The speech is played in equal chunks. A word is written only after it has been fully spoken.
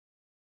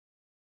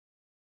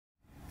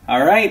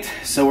All right,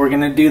 so we're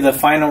going to do the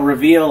final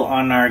reveal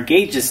on our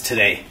gauges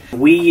today.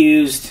 We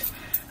used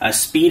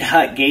Speed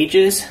Hut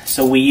gauges,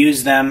 so we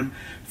use them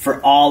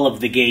for all of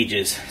the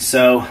gauges.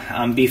 So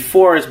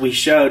before, as we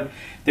showed,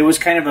 there was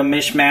kind of a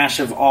mishmash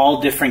of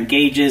all different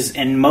gauges,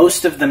 and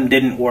most of them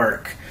didn't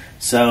work.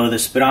 So the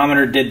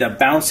speedometer did the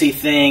bouncy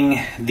thing.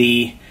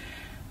 The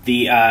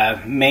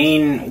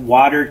main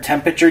water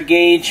temperature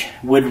gauge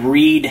would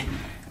read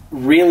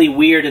really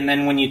weird, and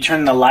then when you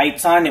turn the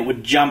lights on, it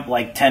would jump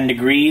like 10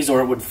 degrees, or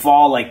it would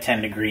fall like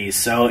 10 degrees.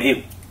 So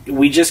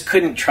we just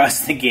couldn't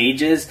trust the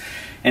gauges.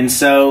 And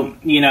so,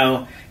 you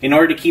know, in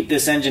order to keep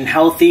this engine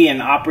healthy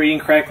and operating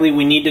correctly,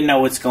 we need to know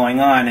what's going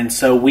on. And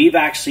so we've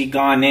actually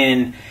gone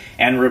in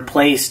and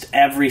replaced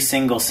every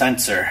single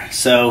sensor.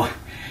 So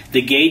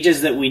the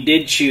gauges that we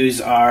did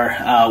choose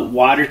are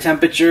water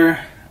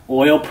temperature,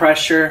 oil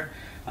pressure,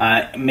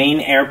 main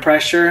air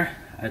pressure,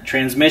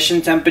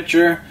 transmission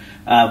temperature,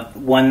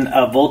 one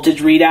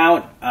voltage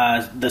readout,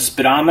 the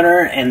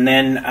speedometer, and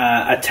then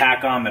a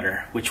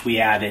tachometer, which we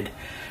added.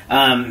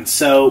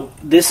 So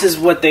this is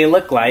what they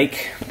look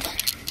like.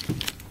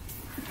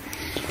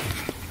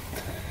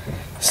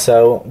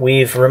 So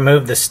we've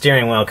removed the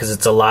steering wheel because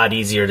it's a lot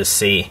easier to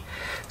see.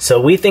 So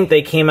we think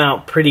they came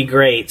out pretty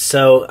great.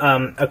 So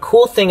a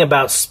cool thing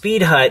about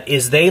Speed Hut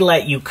is they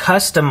let you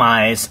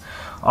customize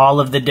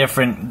all of the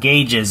different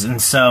gauges. And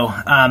so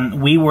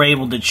we were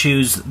able to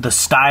choose the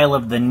style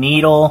of the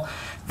needle,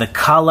 the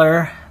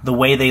color, the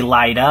way they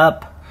light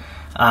up,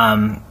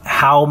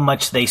 how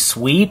much they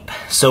sweep.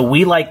 So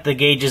we like the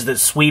gauges that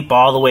sweep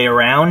all the way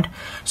around.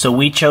 So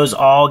we chose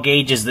all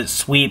gauges that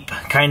sweep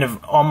kind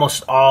of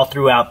almost all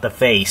throughout the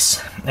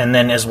face, and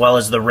then as well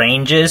as the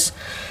ranges.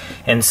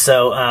 And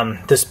so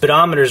the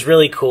speedometer is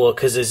really cool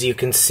because, as you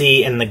can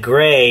see in the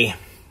gray,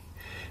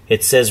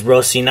 it says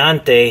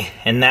Rocinante,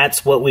 and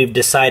that's what we've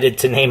decided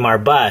to name our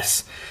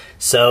bus.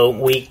 So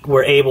we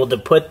were able to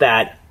put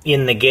that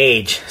in the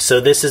gauge. So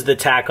this is the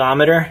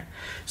tachometer.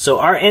 So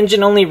our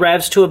engine only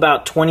revs to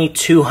about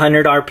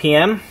 2,200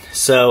 RPM.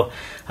 So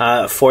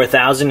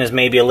 4,000 is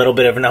maybe a little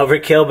bit of an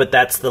overkill, but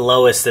that's the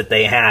lowest that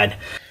they had.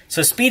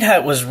 So Speed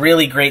Hut was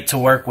really great to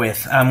work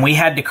with. We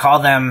had to call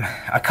them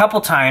a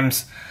couple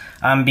times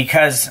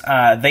because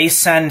they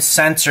send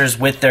sensors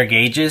with their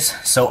gauges.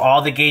 So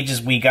all the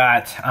gauges we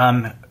got,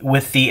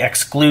 with the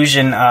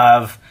exclusion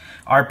of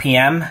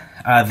RPM,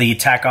 the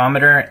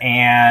tachometer,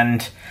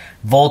 and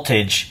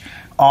voltage,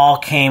 all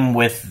came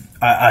with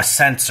a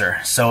sensor.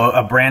 So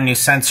a brand new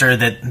sensor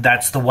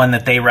that's the one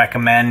that they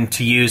recommend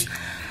to use.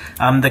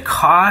 The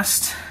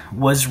cost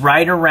was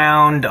right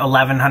around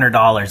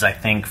 $1,100, I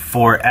think,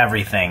 for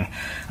everything.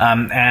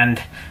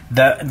 And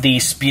the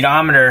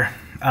speedometer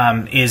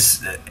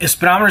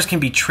speedometers can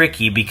be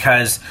tricky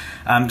because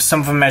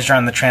some of them measure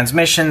on the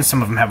transmission,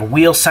 some of them have a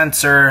wheel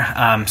sensor,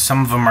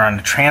 some of them are on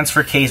a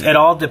transfer case. It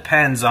all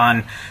depends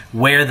on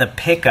where the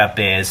pickup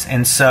is.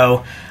 And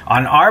so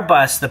on our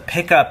bus, the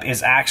pickup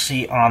is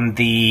actually on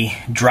the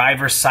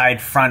driver's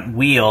side front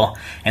wheel,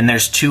 and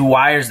there's two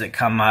wires that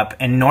come up,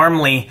 and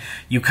normally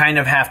you kind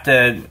of have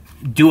to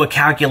do a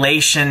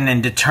calculation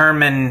and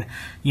determine,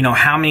 you know,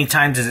 how many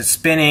times is it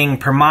spinning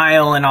per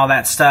mile and all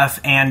that stuff,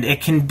 and it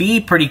can be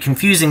pretty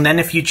confusing. Then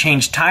if you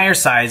change tire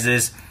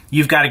sizes,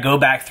 you've got to go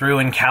back through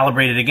and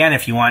calibrate it again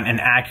if you want an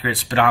accurate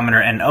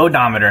speedometer and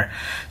odometer.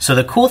 So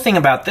the cool thing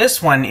about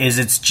this one is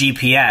it's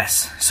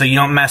GPS, so you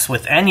don't mess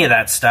with any of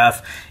that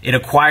stuff. It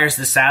acquires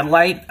the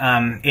satellite.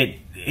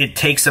 It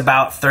takes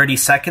about 30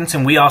 seconds,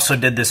 and we also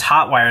did this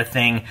hot wire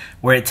thing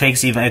where it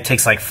takes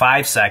like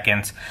 5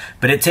 seconds,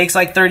 but it takes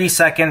like 30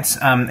 seconds.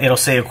 It'll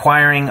say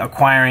acquiring,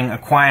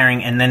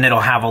 and then it'll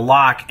have a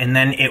lock, and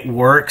then it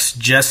works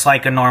just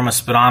like a normal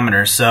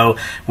speedometer. So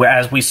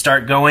as we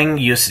start going,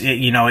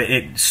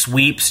 it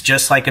sweeps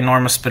just like a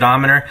normal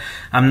speedometer.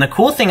 The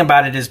cool thing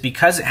about it is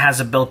because it has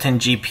a built-in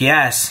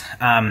GPS,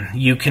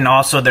 you can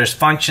also, there's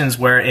functions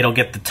where it'll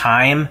get the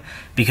time,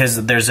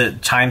 because there's a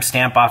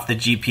timestamp off the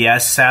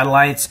GPS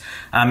satellites,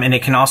 and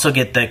it can also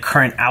get the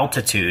current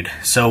altitude.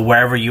 So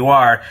wherever you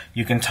are,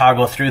 you can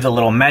toggle through the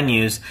little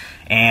menus,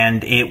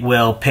 and it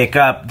will pick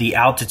up the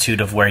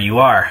altitude of where you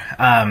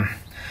are.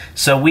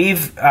 So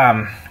we've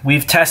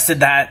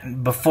tested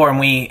that before, and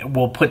we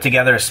will put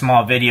together a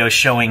small video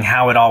showing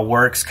how it all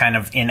works, kind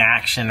of in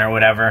action or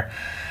whatever.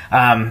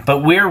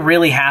 But we're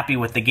really happy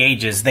with the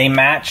gauges. They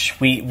match.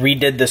 We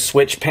redid the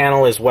switch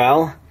panel as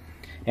well.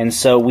 And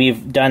so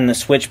we've done the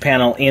switch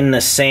panel in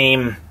the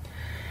same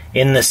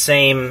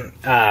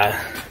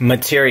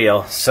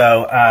material.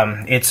 So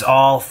it's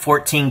all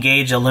 14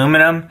 gauge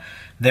aluminum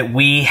that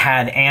we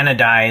had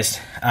anodized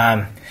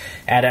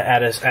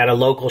at a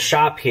local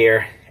shop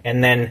here.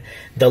 And then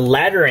the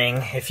lettering,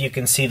 if you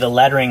can see the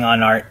lettering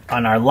on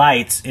our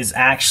lights, is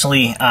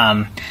actually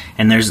and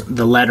there's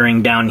the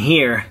lettering down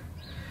here,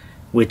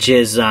 which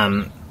is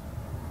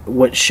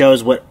what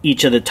shows what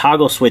each of the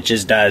toggle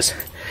switches does.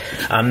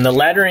 The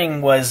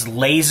lettering was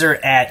laser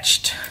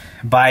etched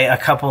by a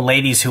couple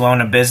ladies who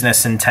own a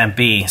business in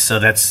Tempe, so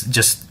that's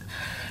just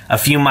a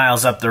few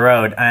miles up the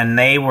road, and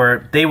they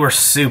were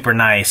super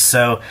nice.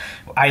 So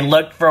I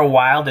looked for a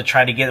while to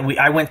try to get.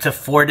 I went to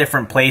 4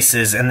 different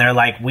places, and they're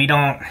like,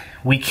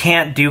 we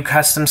can't do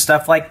custom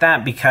stuff like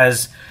that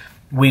because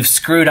we've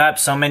screwed up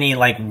so many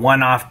like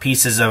one-off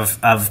pieces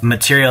of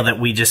material that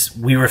we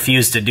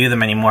refuse to do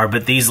them anymore.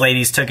 But these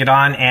ladies took it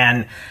on,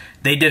 and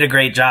they did a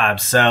great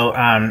job. So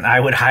I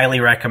would highly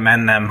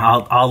recommend them.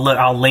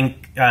 I'll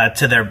link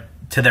to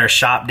their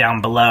shop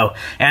down below,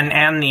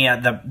 and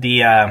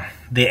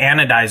the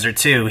anodizer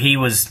too. He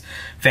was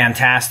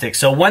fantastic.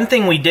 So one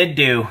thing we did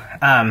do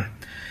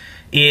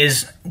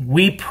is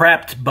we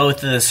prepped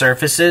both of the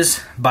surfaces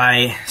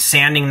by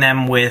sanding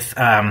them with,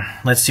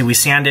 we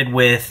sanded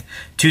with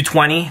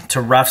 220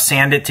 to rough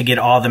sand it to get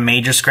all the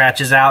major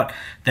scratches out.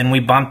 Then we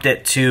bumped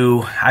it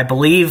to, I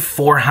believe,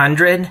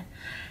 400,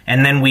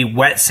 and then we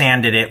wet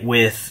sanded it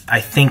with,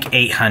 I think,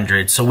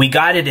 800. So we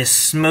got it as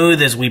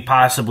smooth as we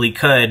possibly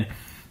could,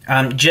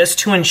 just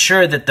to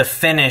ensure that the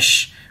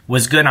finish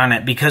was good on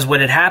it. Because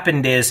what had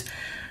happened is,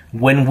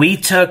 when we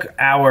took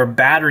our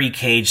battery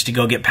cage to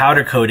go get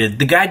powder coated,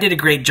 the guy did a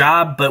great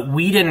job, but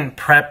we didn't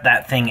prep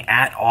that thing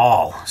at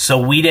all.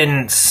 So we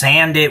didn't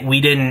sand it.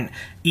 We didn't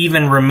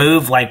even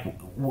remove, like,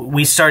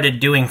 we started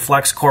doing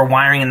flux core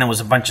wiring, and there was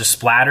a bunch of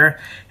splatter,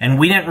 and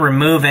we didn't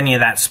remove any of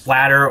that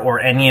splatter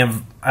or any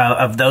of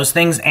those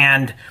things,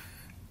 and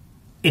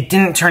it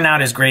didn't turn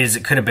out as great as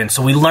it could have been.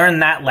 So we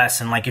learned that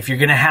lesson. Like, if you're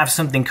going to have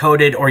something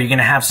coated or you're going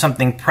to have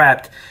something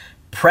prepped,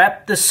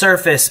 prep the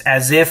surface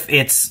as if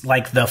it's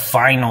like the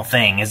final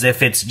thing, as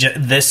if it's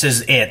this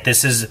is it.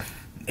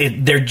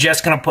 They're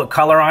just going to put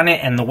color on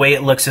it, and the way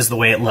it looks is the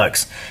way it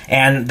looks.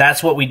 And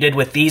that's what we did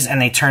with these, and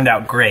they turned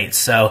out great.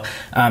 So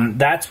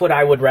that's what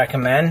I would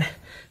recommend.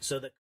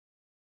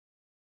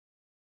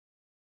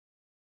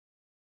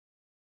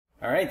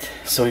 All right,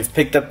 so we've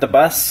picked up the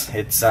bus.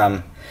 It's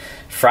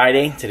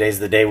Friday. Today's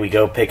the day we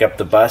go pick up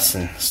the bus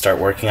and start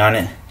working on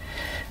it.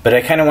 But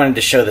I kind of wanted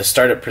to show the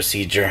startup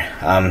procedure,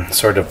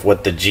 sort of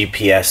what the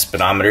GPS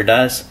speedometer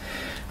does.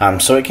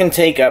 So it can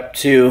take up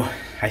to,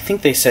 I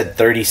think they said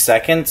 30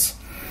 seconds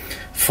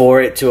for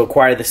it to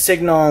acquire the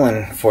signal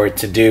and for it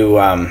to do,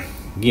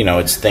 you know,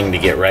 its thing to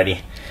get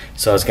ready.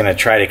 So I was going to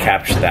try to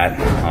capture that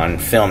on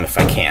film if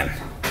I can.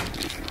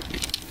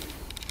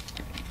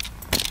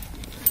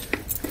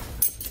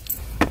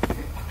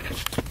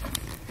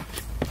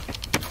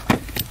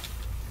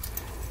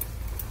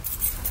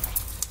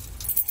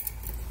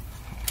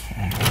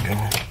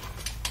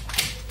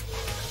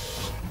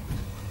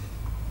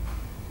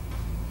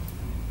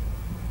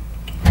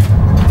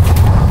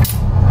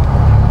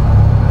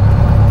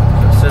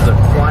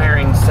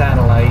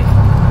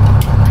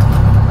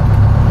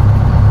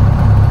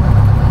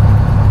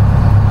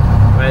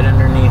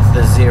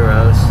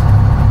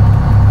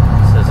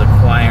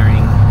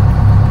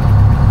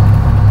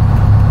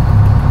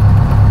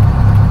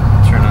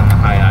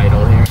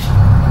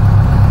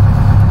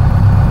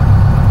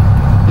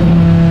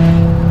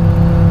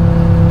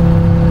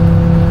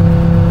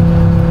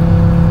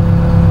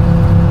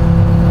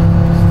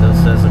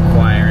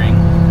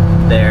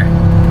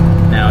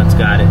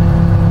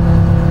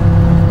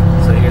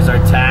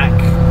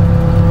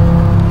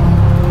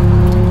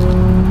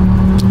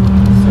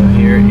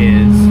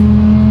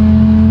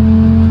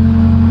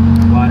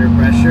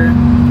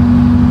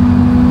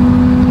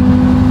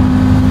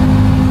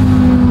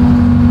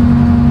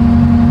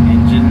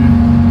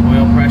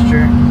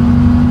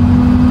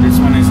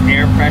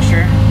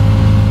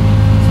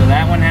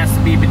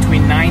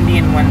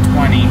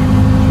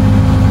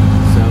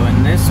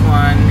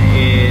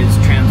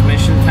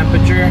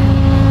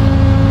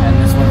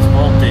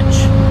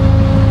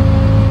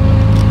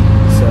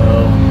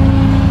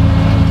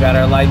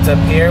 Lights up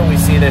here. We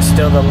see there's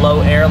still the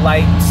low air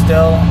light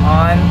still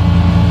on.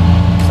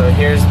 So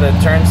here's the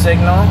turn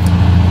signal.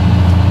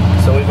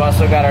 So we've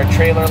also got our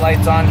trailer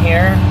lights on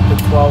here, the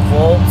 12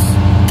 volts.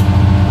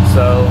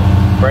 So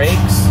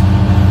brakes,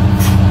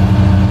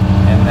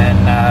 and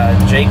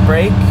then Jake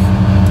brake,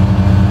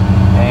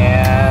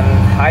 and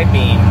high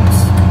beams.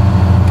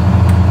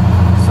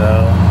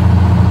 So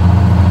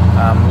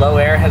low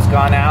air has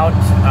gone out,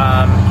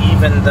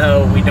 even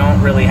though we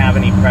don't really have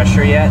any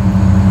pressure yet.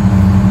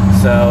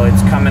 So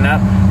it's coming up.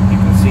 You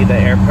can see the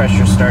air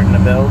pressure starting to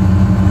build.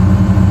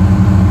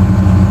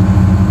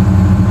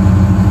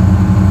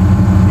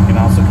 You can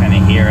also kind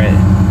of hear it.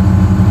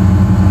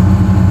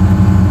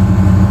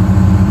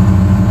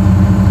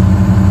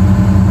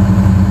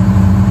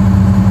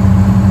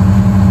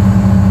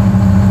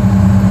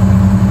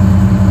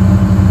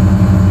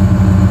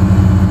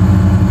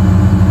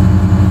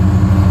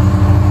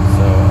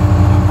 So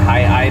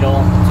high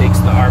idle takes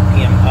the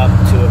RPM up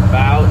to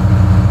about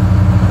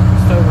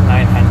over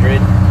 900,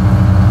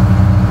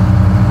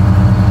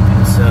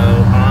 and so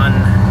on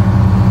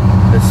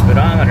the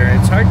speedometer,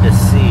 it's hard to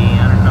see,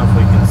 I don't know if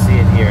we can see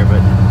it here, but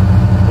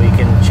we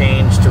can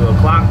change to a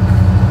clock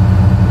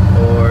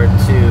or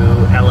to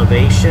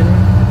elevation,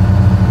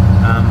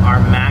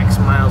 our max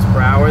miles per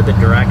hour, the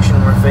direction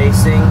we're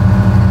facing.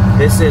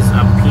 This is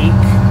a peak.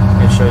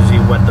 It shows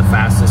you what the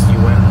fastest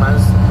you went was.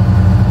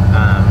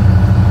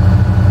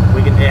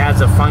 It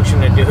has a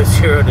function to do a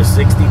 0 to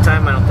 60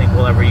 time. I don't think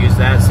we'll ever use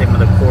that. Same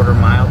with a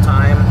quarter-mile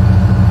time.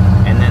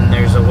 And then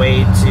there's a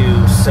way to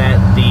set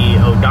the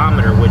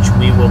odometer, which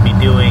we will be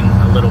doing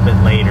a little bit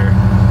later.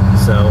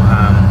 So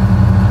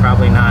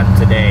probably not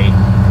today,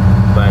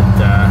 but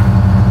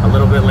a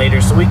little bit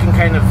later, so we can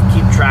kind of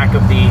keep track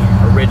of the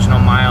original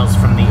miles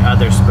from the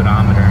other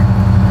speedometer.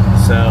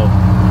 So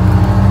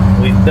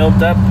we've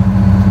built up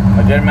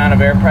a good amount of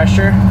air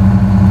pressure,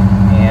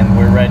 and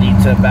we're ready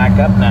to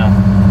back up now.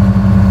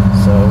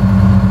 So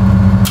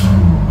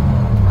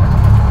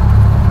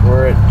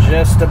we're at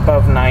just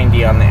above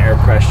 90 on the air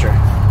pressure.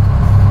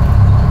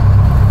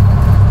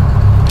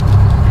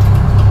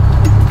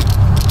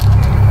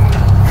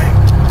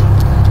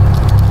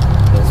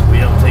 This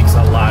wheel takes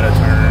a lot of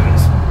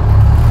turns.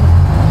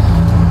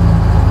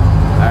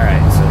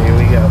 Alright, so here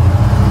we go.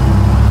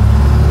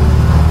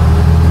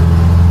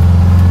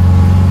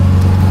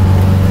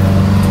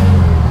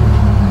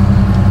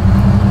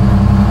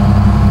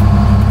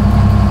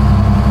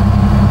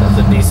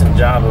 Decent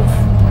job of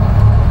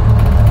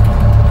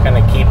kind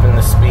of keeping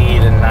the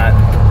speed and not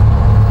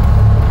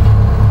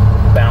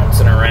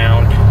bouncing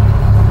around.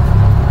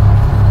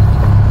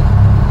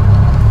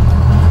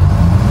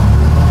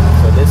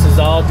 So this is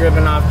all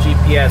driven off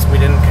GPS. We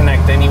didn't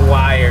connect any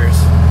wires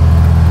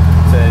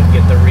to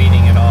get the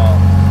reading at all.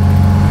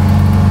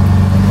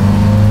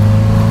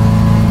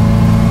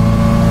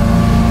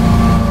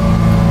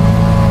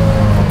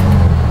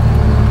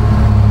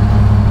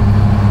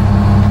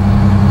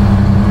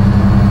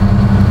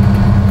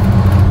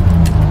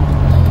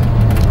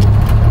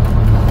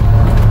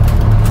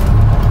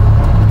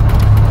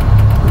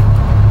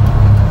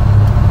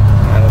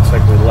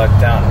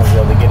 Lucked out and we'll be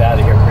able to get out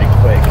of here pretty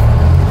quick.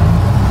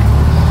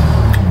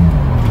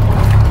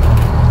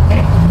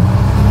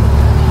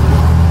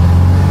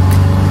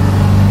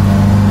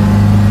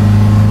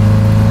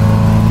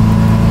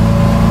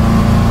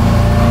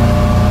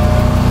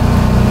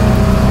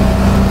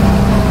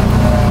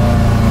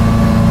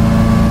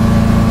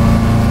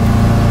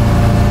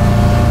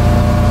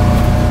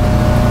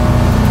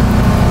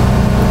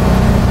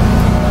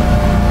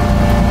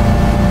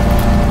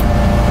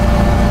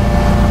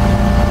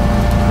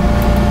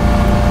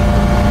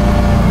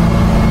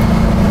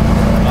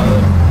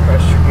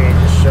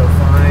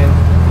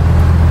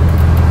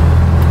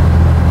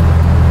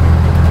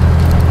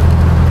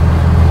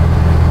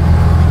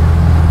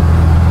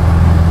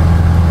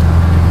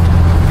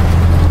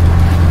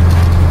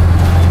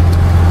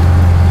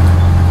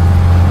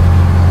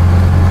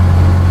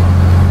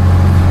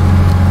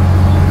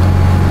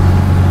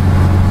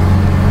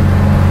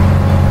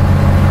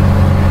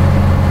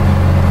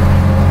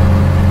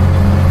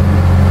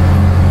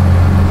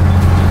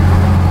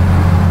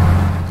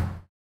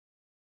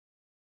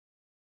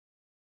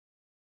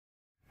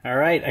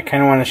 Alright, I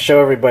kind of want to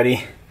show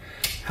everybody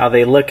how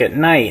they look at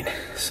night.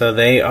 So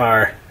they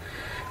are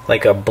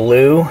like a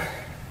blue.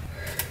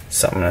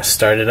 So I'm going to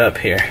start it up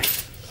here.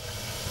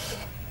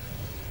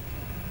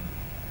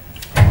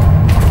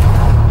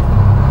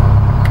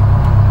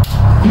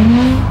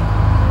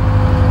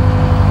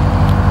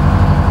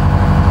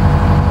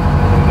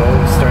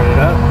 Start it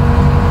up.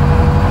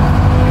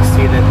 You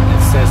see that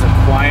it says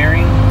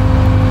acquiring.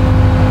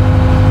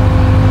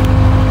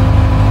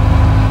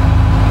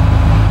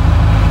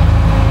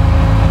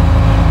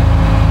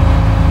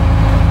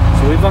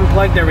 We've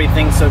unplugged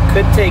everything, so it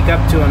could take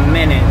up to a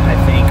minute, I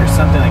think, or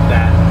something like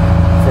that,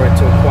 for it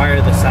to acquire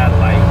the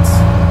satellites.